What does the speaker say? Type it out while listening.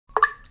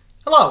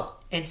Hello,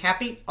 and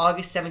happy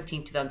August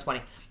 17th,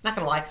 2020. Not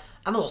gonna lie,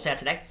 I'm a little sad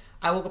today.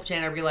 I woke up today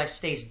and I realized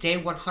today's day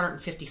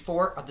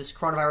 154 of this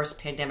coronavirus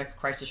pandemic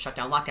crisis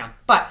shutdown lockdown.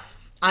 But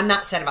I'm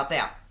not sad about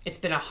that. It's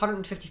been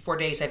 154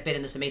 days I've been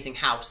in this amazing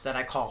house that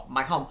I call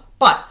my home.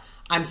 But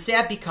I'm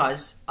sad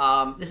because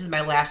this is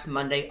my last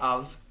Monday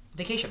of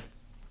vacation.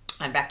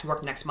 I'm back to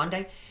work next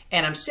Monday,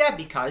 and I'm sad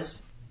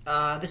because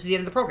this is the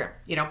end of the program.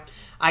 You know,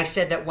 I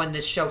said that when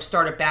this show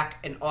started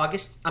back in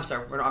August, I'm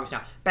sorry, we're in August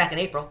now, back in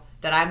April,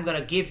 that I'm going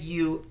to give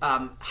you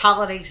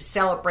holidays to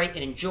celebrate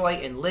and enjoy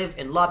and live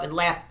and love and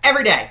laugh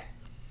every day.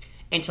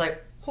 Until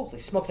holy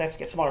smokes, I have to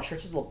get smaller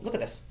shirts. Look at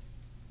this.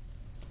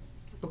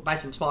 Buy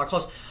some smaller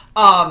clothes.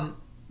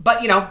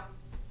 But, you know,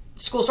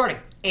 school's starting.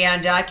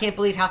 And I can't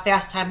believe how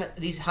fast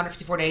these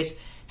 154 days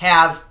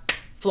have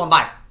flown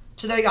by.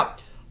 So there you go.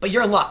 But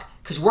you're in luck,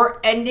 because we're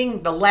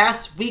ending the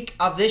last week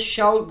of this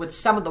show with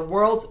some of the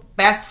world's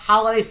best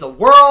holidays the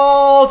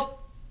world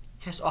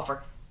has to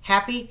offer.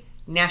 Happy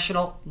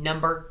National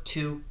Number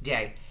 2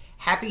 Day.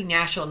 Happy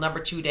National Number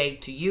 2 Day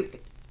to you.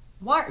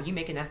 Why are you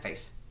making that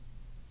face?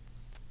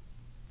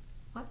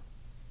 What?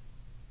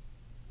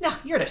 No,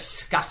 you're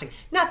disgusting.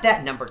 Not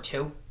that number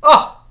 2.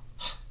 Oh,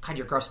 God,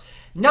 you're gross.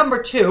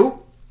 Number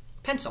 2,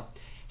 pencil.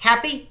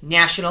 Happy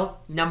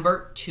National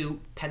Number 2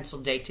 Pencil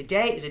Day.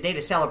 Today is a day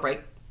to celebrate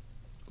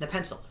the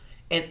pencil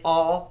and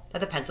all that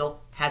the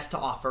pencil has to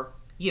offer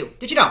you.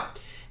 Did you know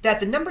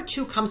that the number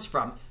 2 comes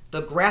from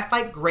the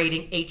graphite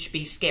grading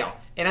HB scale?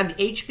 And on the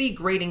HB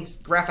grading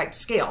graphite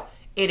scale,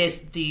 it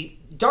is the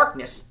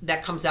darkness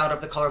that comes out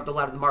of the color of the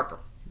lead of the marker.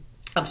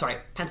 I'm sorry,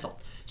 pencil.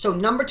 So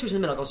number 2 is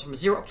in the middle, goes from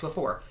 0 up to a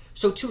 4.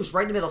 So 2 is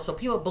right in the middle. So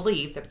people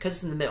believe that because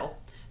it's in the middle,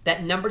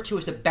 that number 2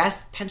 is the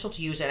best pencil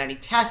to use at any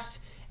test,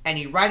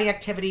 any writing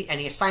activity,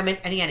 any assignment,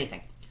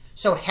 anything.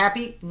 So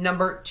happy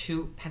number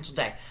 2 pencil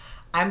day.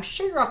 I'm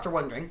sure you're often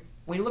wondering,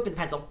 when you look at the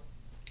pencil,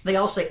 they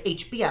all say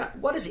HB on it.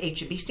 What does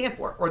H and B stand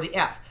for, or the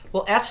F?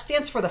 Well, F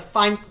stands for the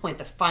fine point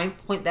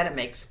that it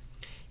makes.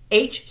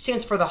 H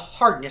stands for the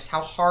hardness,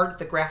 how hard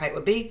the graphite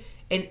would be.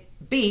 And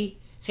B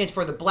stands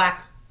for the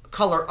black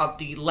color of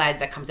the lead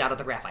that comes out of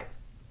the graphite.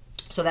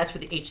 So that's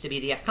where the H, the B,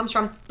 the F comes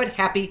from. But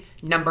happy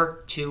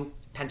number 2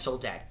 pencil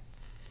day.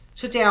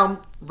 Sit down,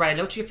 write a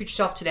note to your future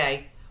self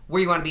today,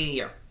 where you want to be in a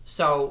year.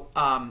 So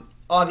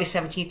August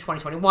 17th,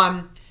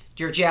 2021,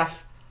 dear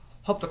Jeff,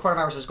 hope the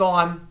coronavirus is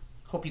gone.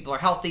 Hope people are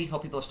healthy.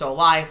 Hope people are still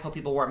alive. Hope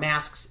people wear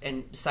masks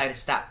and decide to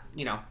stop,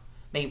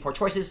 making poor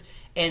choices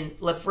and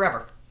live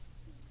forever.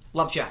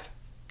 Love, Jeff.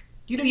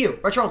 You do you.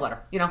 Write your own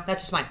letter.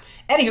 That's just mine.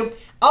 Anywho,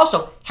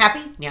 also,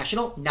 happy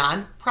National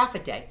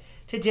Non-Profit Day.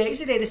 Today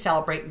is a day to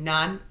celebrate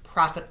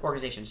non-profit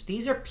organizations.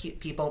 These are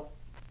people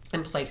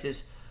and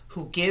places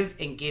who give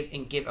and give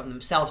and give of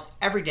themselves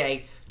every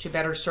day to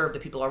better serve the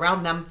people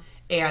around them,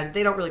 and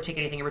they don't really take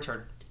anything in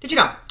return. Did you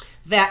know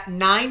that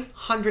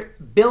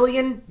 $900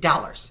 billion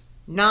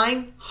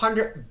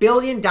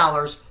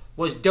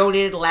was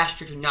donated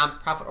last year to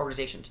nonprofit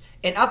organizations?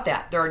 And of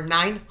that, there are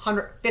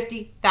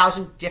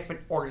 950,000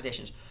 different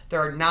organizations. There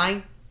are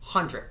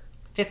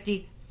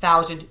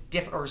 950,000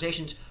 different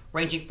organizations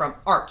ranging from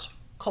arts,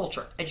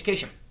 culture,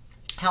 education,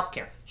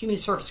 healthcare, human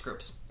service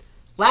groups.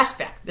 Last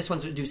fact, this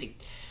one's a doozy.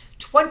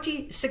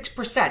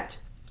 26%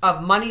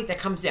 of money that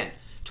comes in,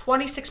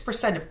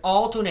 26% of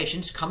all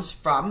donations comes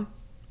from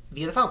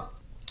via the phone.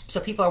 So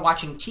people are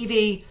watching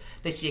TV,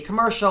 they see a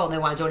commercial, and they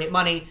want to donate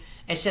money.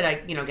 Instead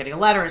of getting a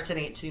letter and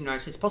sending it to the United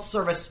States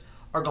Postal Service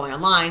or going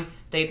online,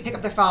 they pick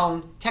up their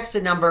phone, text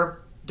the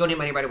number, donate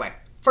money right away.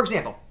 For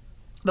example,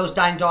 those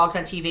dying dogs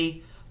on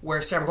TV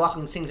where Sarah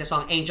McLachlan sings the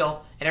song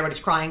Angel and everybody's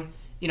crying.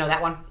 You know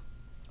that one?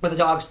 Where the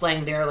dog's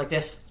laying there like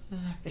this.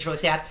 It's really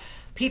sad.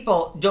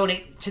 People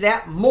donate to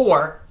that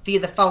more via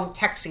the phone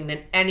texting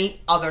than any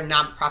other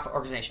nonprofit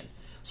organization.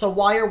 So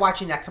while you're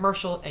watching that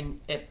commercial and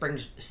it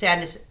brings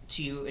sadness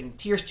to you and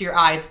tears to your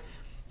eyes,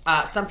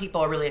 some people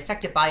are really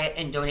affected by it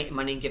and donate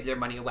money and give their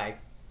money away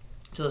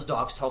to those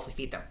dogs to hopefully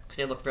feed them because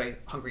they look very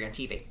hungry on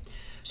TV.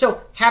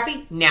 So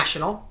happy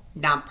National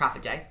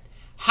Nonprofit Day.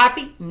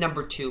 Happy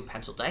number 2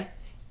 pencil day.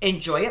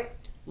 Enjoy it.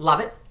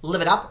 Love it.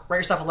 Live it up. Write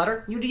yourself a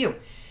letter. You do you.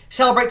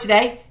 Celebrate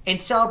today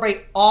and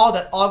celebrate all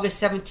that August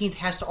 17th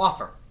has to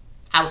offer.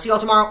 I will see you all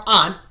tomorrow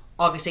on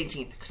August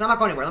 18th because I'm not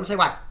going anywhere. Let me tell you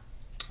why.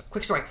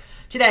 Quick story.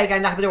 Today, a guy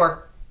knocked on the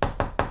door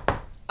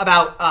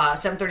about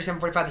 7:30,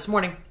 7:45 this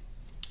morning.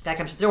 Guy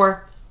comes to the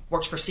door,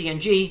 works for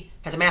CNG,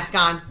 has a mask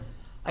on.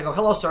 I go,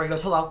 hello, sir. He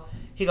goes, hello.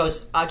 He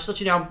goes, just to let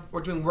you know, we're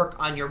doing work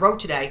on your road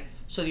today,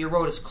 so your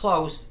road is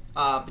closed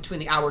between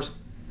the hours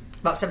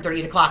about 7:30,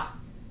 8 o'clock.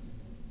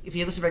 If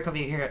you listen very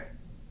carefully, you hear it.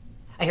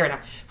 I hear it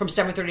now. From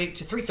 7:30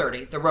 to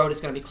 3:30, the road is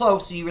going to be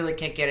closed, so you really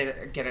can't get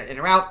it in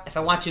or out. If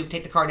I want to,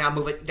 take the car now,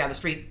 move it down the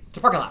street to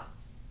the parking lot.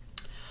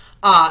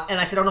 And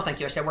I said, oh, no, thank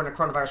you. I said, we're in a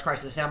coronavirus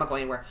crisis. I said, I'm not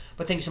going anywhere,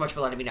 but thank you so much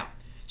for letting me know.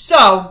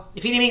 So,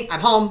 if you need me,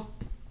 I'm home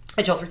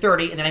until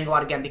 3:30, and then I can go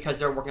out again because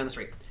they're working on the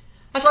street.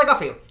 That's all I got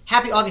for you.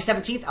 Happy August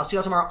 17th. I'll see you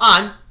all tomorrow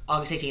on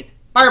August 18th.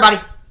 Bye, everybody.